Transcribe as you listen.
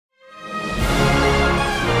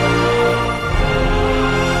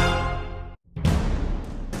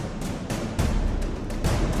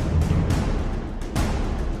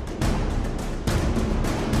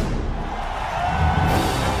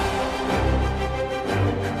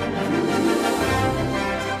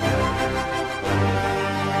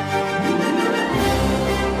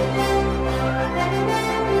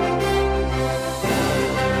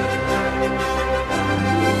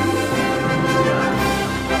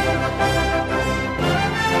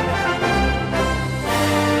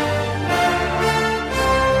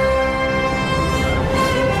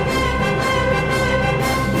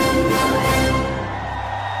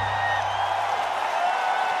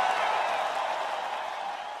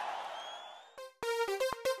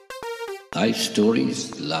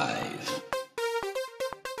LifeStories Live.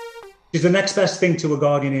 She's the next best thing to a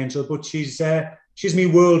guardian angel, but she's me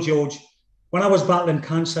world, George. When I was battling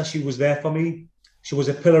cancer, she was there for me. She was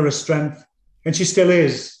a pillar of strength, and she still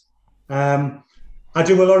is. I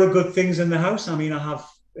do a lot of good things in the house. I mean, I have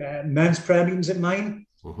men's prayer meetings at mine.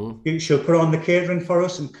 She'll put on the catering for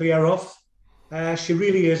us and clear off. She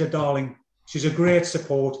really is a darling. She's a great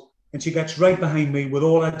support, and she gets right behind me with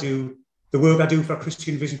all I do, the work I do for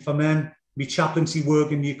Christian Vision for Men, my chaplaincy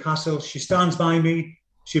work in Newcastle. She stands by me.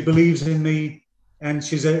 She believes in me, and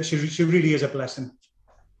she really is a blessing.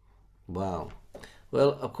 Wow.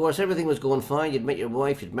 Well, of course, everything was going fine. You'd met your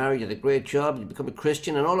wife, you'd married, you had a great job, you'd become a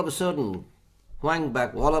Christian, and all of a sudden, whang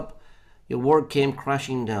back, wallop, your world came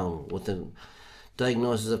crashing down with the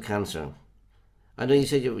diagnosis of cancer. I know you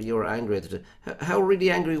said you were angry at it. How really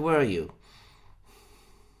angry were you?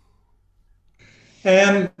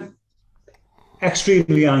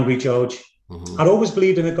 Extremely angry, George. I'd always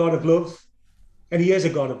believed in a God of love, and he is a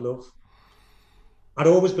God of love. I'd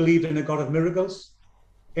always believed in a God of miracles,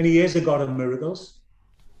 and he is a God of miracles.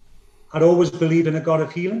 I'd always believed in a God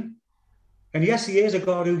of healing, and yes, he is a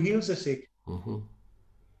God who heals the sick.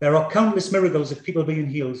 There are countless miracles of people being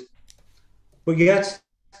healed, but yet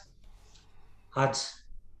I'd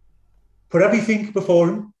put everything before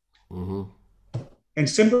him. In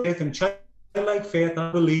simple faith and childlike faith,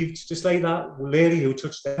 I believed, just like that lady who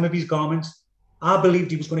touched the hem of his garment, I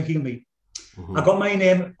believed he was going to heal me. I got my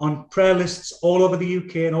name on prayer lists all over the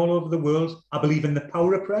UK and all over the world. I believe in the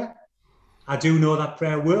power of prayer. I do know that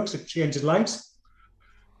prayer works, it changes lives.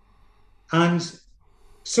 And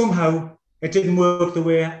somehow it didn't work the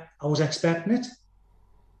way I was expecting it.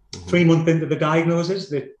 3 months into the diagnosis,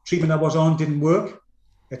 the treatment I was on didn't work.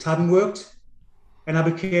 It hadn't worked. And I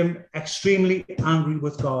became extremely angry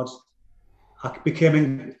with God. I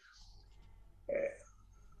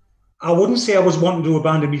wouldn't say I was wanting to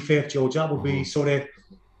abandon my faith, George. That would be sort of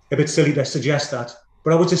a bit silly to suggest that.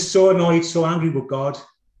 But I was just so annoyed, so angry with God,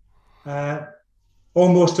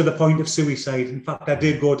 almost to the point of suicide. In fact, I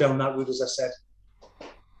did go down that route, as I said.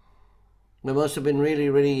 There must have been really,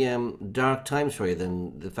 really dark times for you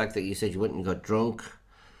then. The fact that you said you went and got drunk.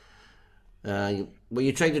 Were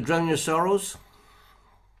you trying to drown your sorrows?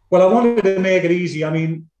 Well, I wanted to make it easy. I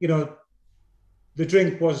mean, the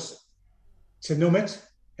drink was to numb it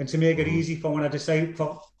and to make it easy for when I decided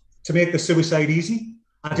to make the suicide easy.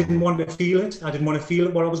 I didn't want to feel it. I didn't want to feel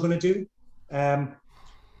what I was going to do. I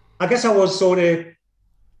guess I was sort of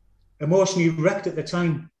emotionally wrecked at the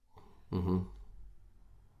time. Now,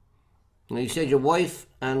 you said your wife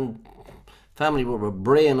and family were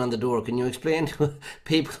braying on the door. Can you explain to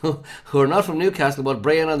people who are not from Newcastle what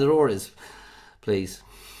braying on the door is, please?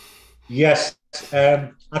 Yes.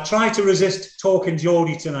 I tried to resist talking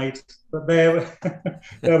Geordie tonight, but there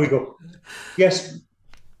we go. Yes.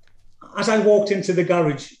 As I walked into the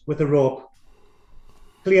garage with the rope,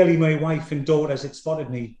 clearly my wife and daughters had spotted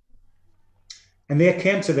me. And they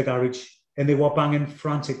came to the garage and they were banging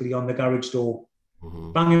frantically on the garage door.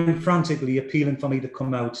 Banging frantically, appealing for me to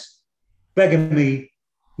come out, begging me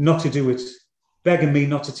not to do it, begging me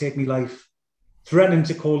not to take my life, threatening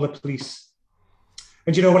to call the police.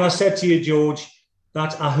 And when I said to you, George,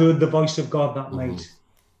 that I heard the voice of God that night.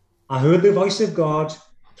 I heard the voice of God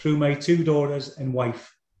through my 2 daughters and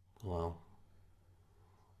wife. Wow.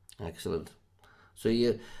 Excellent. So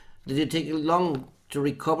did it take you long to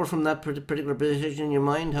recover from that particular position in your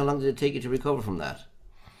mind? How long did it take you to recover from that?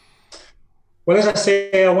 Well, as I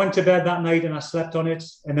say, I went to bed that night and I slept on it.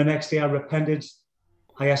 And the next day I repented.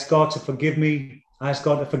 I asked God to forgive me. I asked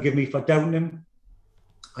God to forgive me for doubting him.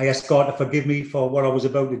 I asked God to forgive me for what I was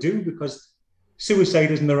about to do, because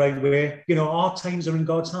suicide isn't the right way. Our times are in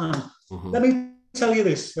God's hand. Let me tell you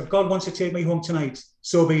this. If God wants to take me home tonight,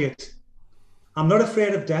 so be it. I'm not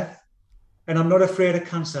afraid of death and I'm not afraid of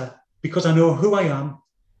cancer, because I know who I am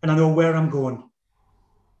and I know where I'm going.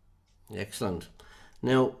 Excellent.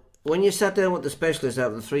 Now, when you sat down with the specialist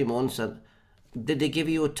after the 3 months, did they give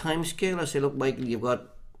you a time scale or say, look, Michael, you've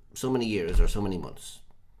got so many years or so many months?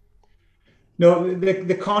 No,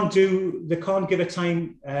 they can't give a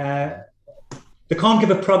time. They can't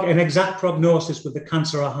give an exact prognosis with the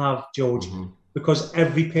cancer I have, George, because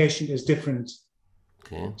every patient is different.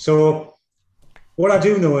 Okay. So what I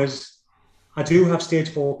do know is I do have stage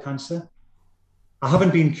 4 cancer. I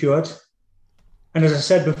haven't been cured. And as I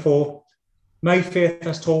said before, my faith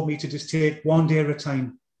has taught me to just take one day at a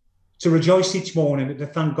time, to rejoice each morning and to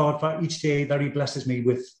thank God for each day that he blesses me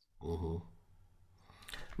with.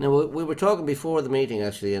 Now, we were talking before the meeting,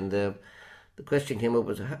 actually, and the question came up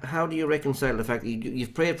was, how do you reconcile the fact that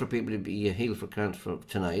you've prayed for people to be healed for cancer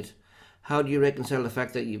tonight? How do you reconcile the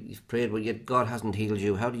fact that you've prayed, but yet God hasn't healed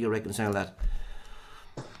you? How do you reconcile that?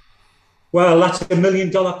 Well, that's $1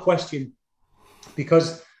 million question,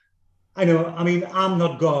 because I'm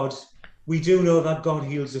not God. We do know that God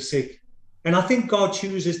heals the sick. And I think God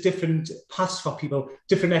chooses different paths for people,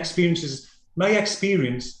 different experiences. My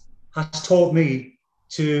experience has taught me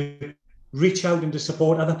to reach out and to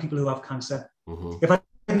support other people who have cancer. Mm-hmm. If I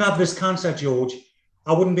didn't have this cancer, George,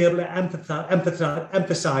 I wouldn't be able to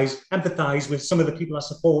empathize with some of the people I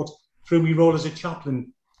support through my role as a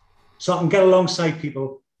chaplain. So I can get alongside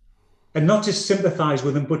people and not just sympathize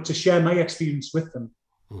with them, but to share my experience with them.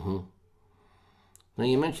 Mm-hmm. Now,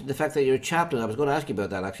 you mentioned the fact that you're a chaplain. I was going to ask you about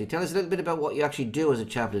that, actually. Tell us a little bit about what you actually do as a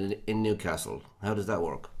chaplain in Newcastle. How does that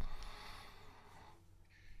work?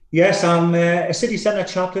 Yes, I'm a city centre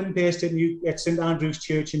chaplain based at St Andrew's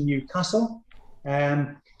Church in Newcastle.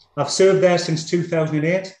 I've served there since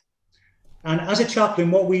 2008. And as a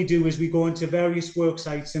chaplain, what we do is we go into various work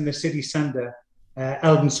sites in the city centre,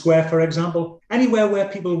 Eldon Square, for example, anywhere where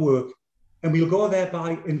people work. And we'll go there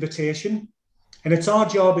by invitation. And it's our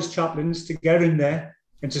job as chaplains to get in there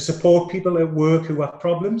and to support people at work who have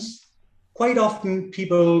problems. Quite often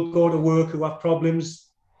people go to work who have problems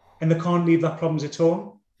and they can't leave their problems at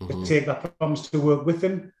home. Mm-hmm. They take their problems to work with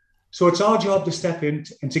them. So it's our job to step in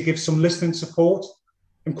and to give some listening support.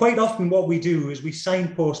 And quite often what we do is we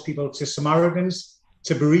signpost people to Samaritans,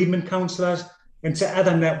 to bereavement counsellors, and to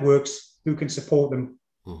other networks who can support them.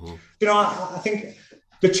 Mm-hmm. I think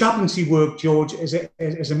the chaplaincy work, George, is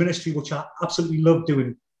a ministry which I absolutely love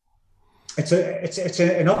doing. It's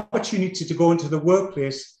an opportunity to go into the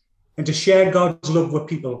workplace and to share God's love with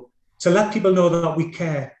people, to let people know that we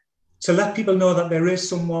care, to let people know that there is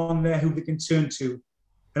someone there who they can turn to.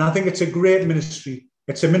 And I think it's a great ministry.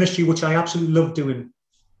 It's a ministry which I absolutely love doing.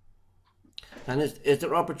 And is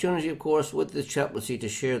there opportunity, of course, with this chaplaincy to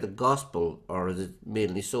share the gospel, or is it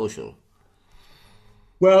mainly social?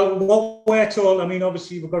 Well, what we're told,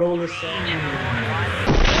 obviously we've got all this...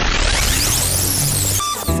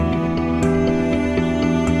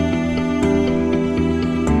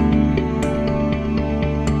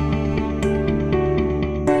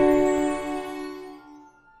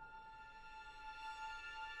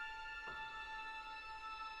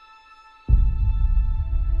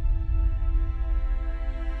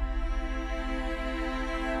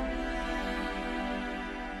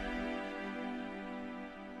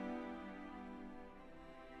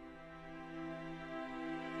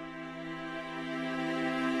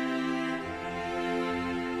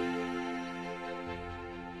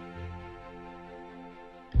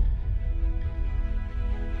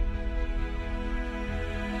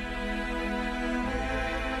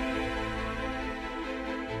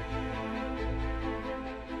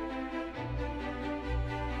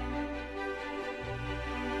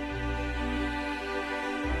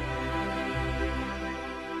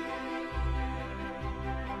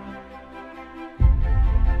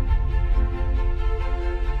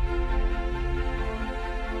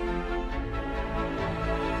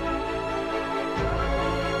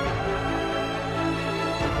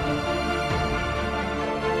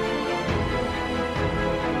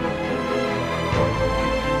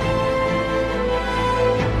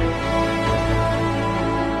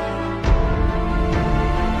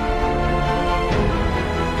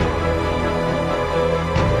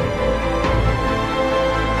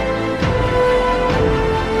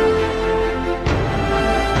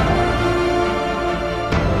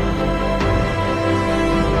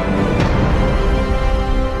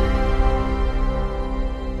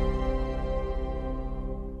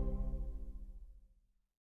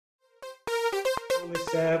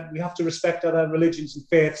 We have to respect other religions and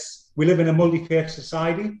faiths. We live in a multi-faith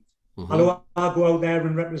society. Mm-hmm. Although I go out there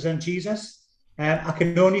and represent Jesus, I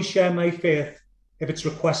can only share my faith if it's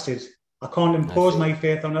requested. I can't impose my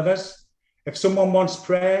faith on others. If someone wants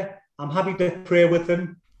prayer, I'm happy to pray with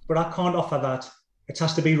them, but I can't offer that. It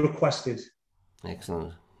has to be requested.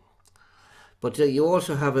 Excellent. But you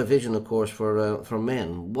also have a vision, of course, for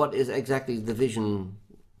men. What is exactly the vision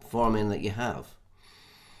for men that you have?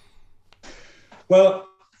 Well,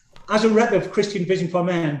 as a rep of Christian Vision for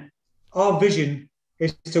Men, our vision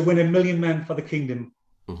is to win 1 million men for the kingdom.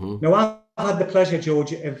 Mm-hmm. Now, I've had the pleasure,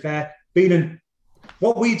 George, of being in...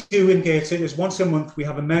 What we do in Gateshead is once a month we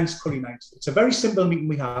have a men's curry night. It's a very simple meeting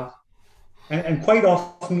we have. And quite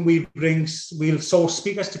often we'll source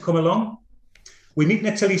speakers to come along. We meet in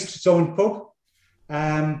a Tilly's Stone pub.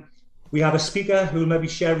 We have a speaker who will maybe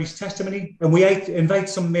share his testimony, and we invite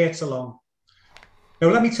some mates along. Now,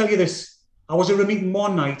 let me tell you this. I was at a meeting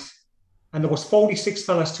one night, and there was 46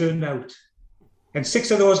 fellas turned out. And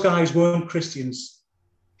 6 of those guys weren't Christians.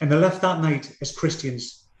 And they left that night as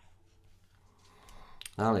Christians.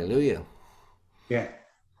 Hallelujah. Yeah.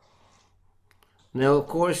 Now, of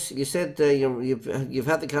course, you said you've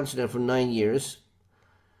had the cancer now for 9 years.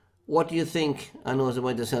 What do you think? I know it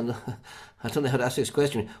might sound. I don't know how to ask this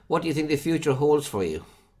question. What do you think the future holds for you?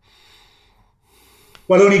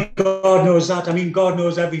 Well, only God knows that. I mean, God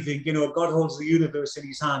knows everything. You know, God holds the universe in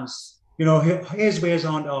his hands. You know, his ways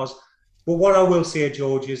aren't ours. But what I will say,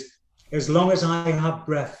 George, is as long as I have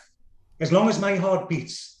breath, as long as my heart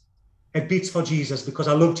beats, it beats for Jesus, because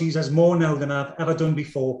I love Jesus more now than I've ever done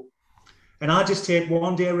before. And I just take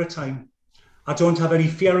one day at a time. I don't have any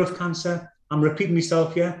fear of cancer. I'm repeating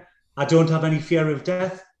myself here. I don't have any fear of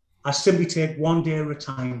death. I simply take one day at a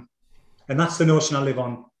time. And that's the notion I live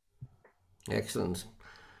on. Excellent.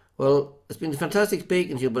 Well, it's been fantastic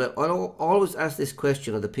speaking to you, but I always ask this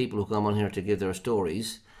question of the people who come on here to give their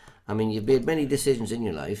stories. I mean, you've made many decisions in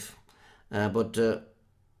your life, but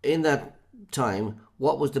in that time,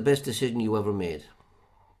 what was the best decision you ever made?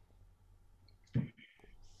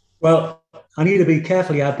 Well, I need to be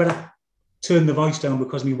careful here. I better turn the voice down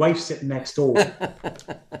because my wife's sitting next door.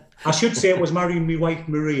 I should say it was marrying my wife,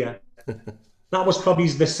 Maria. That was probably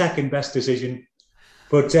the second best decision.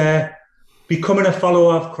 But becoming a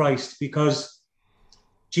follower of Christ, because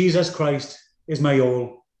Jesus Christ is my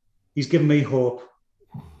all. He's given me hope.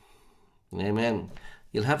 Amen.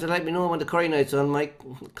 You'll have to let me know when the curry night's on, Mike,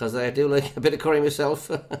 because I do like a bit of curry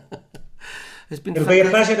myself. It'll be a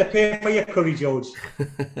pleasure to pay for your curry, George.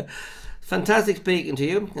 Fantastic speaking to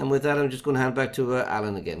you. And with that, I'm just going to hand back to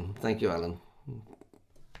Alan again. Thank you, Alan.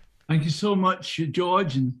 Thank you so much,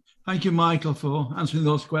 George. And thank you, Michael, for answering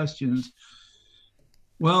those questions.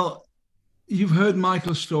 Well, you've heard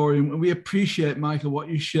Michael's story, and we appreciate, Michael, what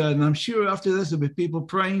you shared. And I'm sure after this, there'll be people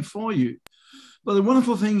praying for you. But the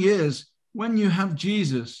wonderful thing is, when you have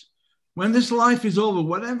Jesus, when this life is over,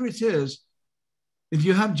 whatever it is, if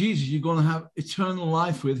you have Jesus, you're going to have eternal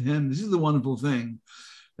life with him. This is the wonderful thing.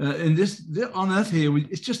 In this on earth here,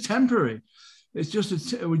 it's just temporary. It's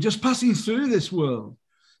just we're just passing through this world.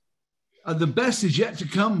 The best is yet to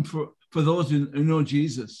come for those who know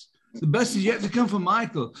Jesus. The best is yet to come for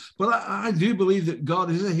Michael. But I do believe that God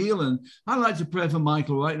is a healer. And I'd like to pray for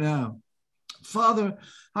Michael right now. Father,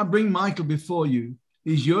 I bring Michael before you.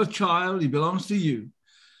 He's your child. He belongs to you.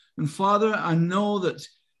 And Father, I know that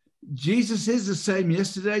Jesus is the same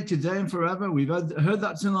yesterday, today, and forever. We've heard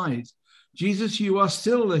that tonight. Jesus, you are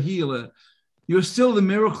still the healer. You're still the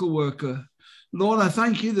miracle worker. Lord, I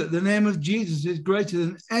thank you that the name of Jesus is greater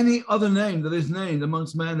than any other name that is named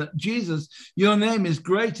amongst men. That Jesus, your name is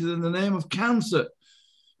greater than the name of cancer.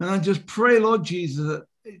 And I just pray, Lord Jesus, that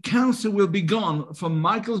cancer will be gone from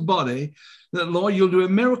Michael's body, that, Lord, you'll do a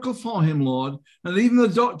miracle for him, Lord, and even the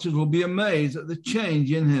doctors will be amazed at the change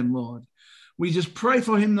in him, Lord. We just pray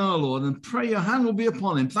for him now, Lord, and pray your hand will be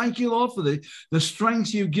upon him. Thank you, Lord, for the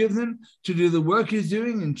strength you've given him to do the work he's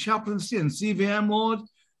doing in chaplaincy and CVM, Lord.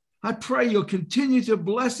 I pray you'll continue to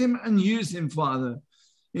bless him and use him, Father,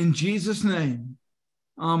 in Jesus' name.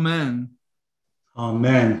 Amen.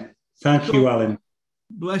 Amen. Thank you, Alan.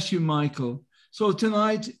 Bless you, Michael. So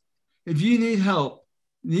tonight, if you need help,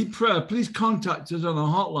 need prayer, please contact us on our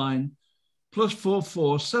hotline,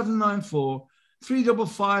 +44 794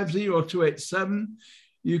 355 0287.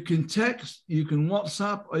 You can text, you can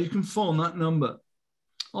WhatsApp, or you can phone that number.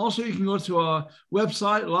 Also, you can go to our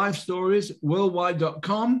website,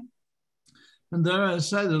 LifeStoriesWorldwide.com. And there,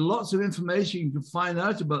 as I said, there's lots of information you can find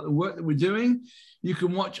out about the work that we're doing. You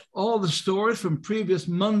can watch all the stories from previous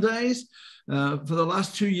Mondays for the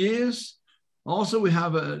last 2 years. Also, we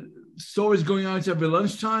have stories going out every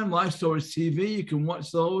lunchtime, Life Stories TV. You can watch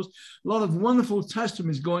those. A lot of wonderful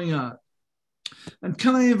testimonies going out. And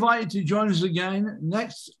can I invite you to join us again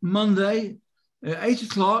next Monday at 8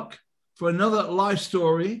 o'clock for another life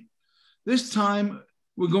story. This time,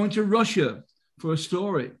 we're going to Russia for a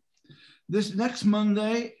story. This next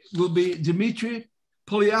Monday will be Dmitry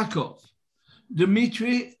Polyakov.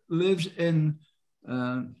 Dmitry lives in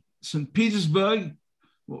St. Petersburg,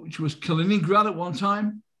 which was Kaliningrad at one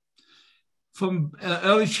time. From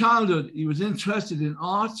early childhood, he was interested in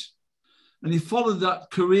art, and he followed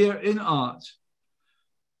that career in art.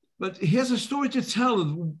 But he has a story to tell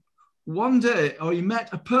of one day, he met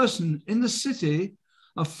a person in the city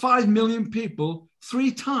of 5 million people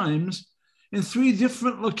 3 times in 3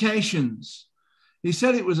 different locations. He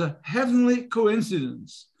said it was a heavenly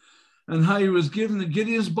coincidence, and how he was given the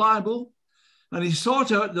Gideon's Bible, and he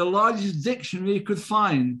sought out the largest dictionary he could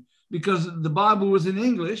find, because the Bible was in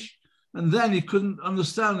English, and then he couldn't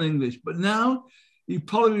understand English. But now he'd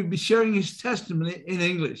probably be sharing his testimony in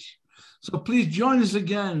English. So please join us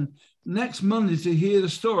again next Monday to hear the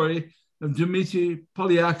story of Dmitry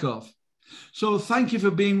Polyakov. So thank you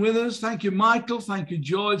for being with us. Thank you, Michael. Thank you,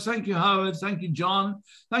 George. Thank you, Howard. Thank you, John.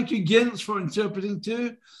 Thank you, Gintz, for interpreting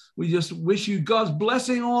too. We just wish you God's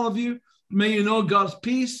blessing, all of you. May you know God's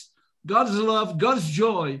peace, God's love, God's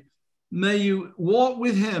joy. May you walk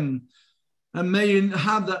with him, and may you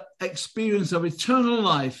have that experience of eternal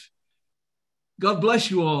life. God bless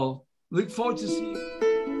you all. Look forward to seeing you.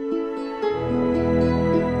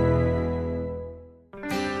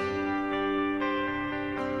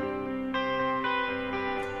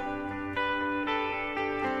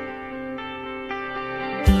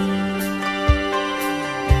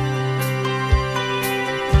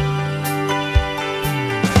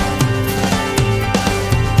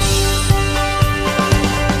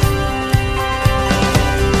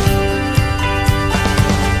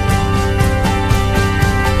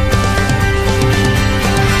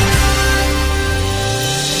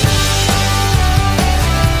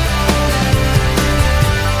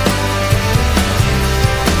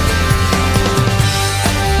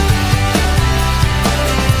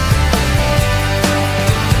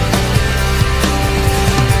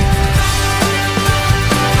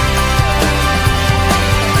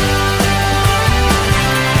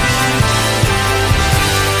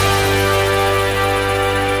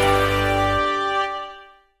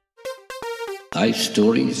 Life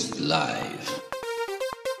Stories Live.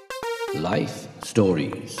 Life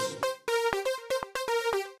Stories.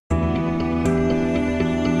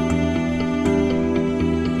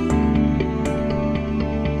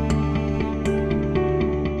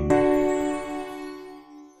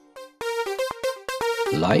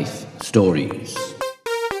 Life Stories.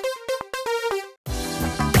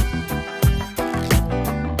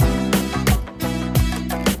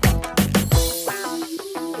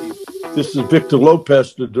 This is Victor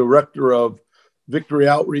Lopez, the director of Victory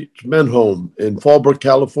Outreach Men Home in Fallbrook,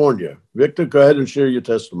 California. Victor, go ahead and share your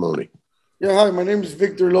testimony. Yeah, hi, my name is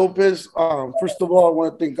Victor Lopez. First of all, I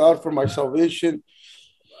want to thank God for my salvation.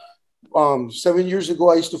 7 years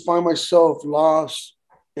ago, I used to find myself lost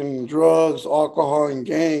in drugs, alcohol, and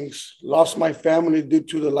gangs. Lost my family due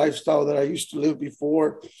to the lifestyle that I used to live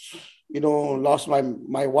before. You know, lost my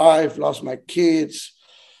wife, lost my kids.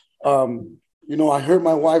 You know, I hurt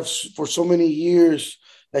my wife for so many years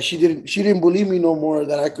that she didn't believe me no more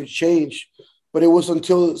that I could change. But it was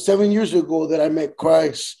until 7 years ago that I met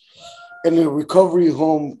Christ in a recovery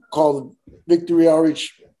home called Victory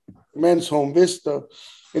Outreach Men's Home Vista.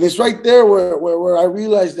 And it's right there where I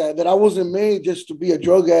realized that I wasn't made just to be a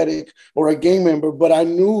drug addict or a gang member, but I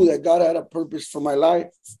knew that God had a purpose for my life.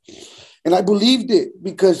 And I believed it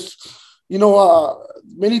because, you know,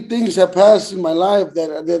 many things have passed in my life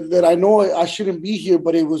that I know I shouldn't be here,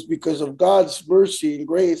 but it was because of God's mercy and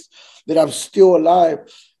grace that I'm still alive.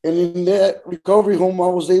 And in that recovery home, I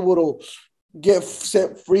was able to get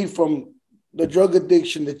set free from the drug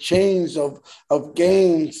addiction, the chains of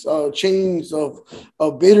gangs, chains of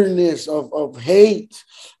bitterness, of hate,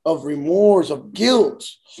 of remorse, of guilt.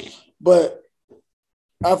 But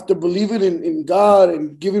after believing in God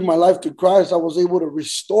and giving my life to Christ, I was able to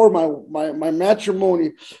restore my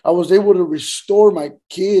matrimony. I was able to restore my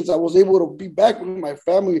kids. I was able to be back with my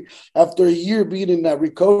family after a year being in that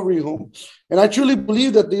recovery home. And I truly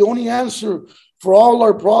believe that the only answer for all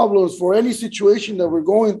our problems, for any situation that we're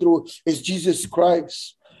going through, is Jesus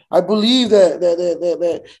Christ. I believe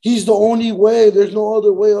that he's the only way. There's no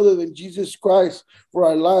other way other than Jesus Christ for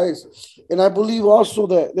our lives. And I believe also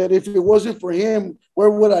that if it wasn't for him, where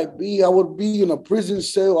would I be? I would be in a prison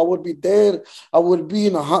cell. I would be dead. I would be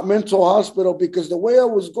in a mental hospital, because the way I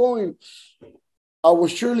was going, I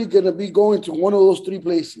was surely going to be going to one of those three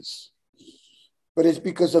places. But it's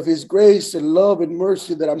because of his grace and love and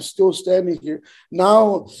mercy that I'm still standing here.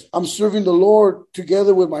 Now I'm serving the Lord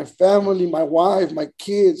together with my family, my wife, my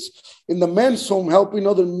kids, in the men's home, helping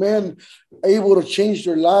other men able to change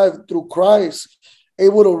their life through Christ,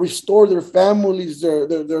 able to restore their families,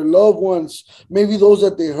 their loved ones, maybe those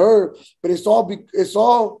that they hurt. But it's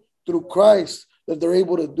all through Christ that they're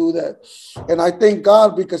able to do that. And I thank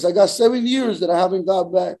God, because I got 7 years that I haven't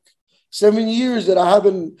got back. 7 years that I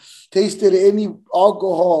haven't tasted any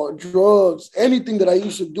alcohol, drugs, anything that I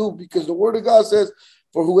used to do, because the word of God says,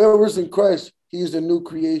 for whoever is in Christ, he is a new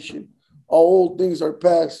creation. All old things are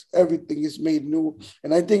past. Everything is made new.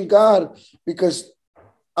 And I thank God, because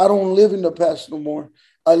I don't live in the past no more.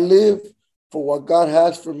 I live for what God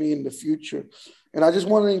has for me in the future. And I just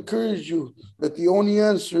want to encourage you that the only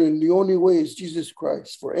answer and the only way is Jesus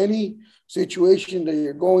Christ. For any situation that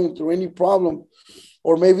you're going through, any problem,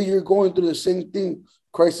 or maybe you're going through the same thing,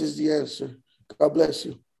 Christ is the answer. God bless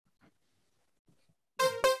you.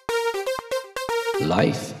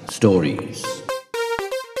 Life Stories.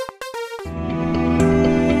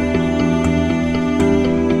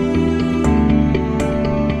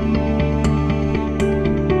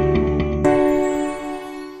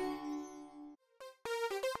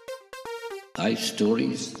 Life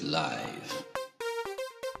Stories Live.